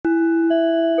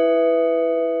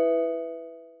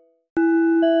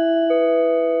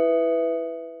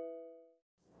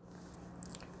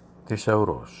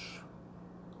Θησαυρός,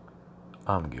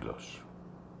 άγγελος,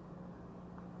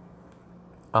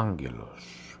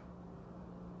 άγγελος.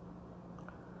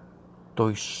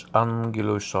 Tois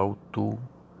άγγελος αυτού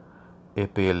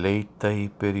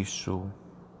επελέηται περί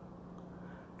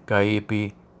καί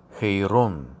επί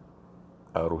χειρών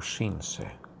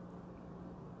αρουσίνσε.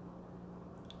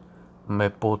 Με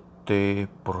πότε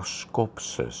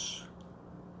προσκόψες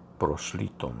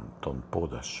προσλήτων τον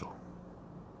πόδα σου.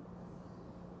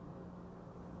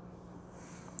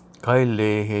 Καί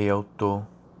λέγει αυτό,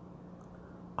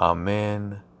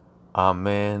 αμέν,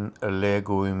 αμέν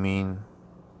λέγω ημίν,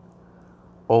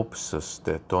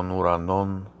 όψαστε των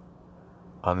ουρανών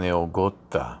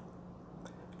ανεωγότα,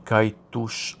 καί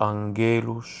τους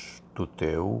αγγέλους του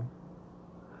Θεού,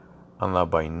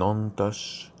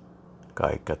 αναβαϊνώντας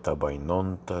καί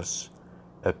καταβαϊνώντας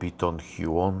επί των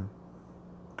χιών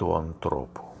του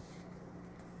ανθρώπου.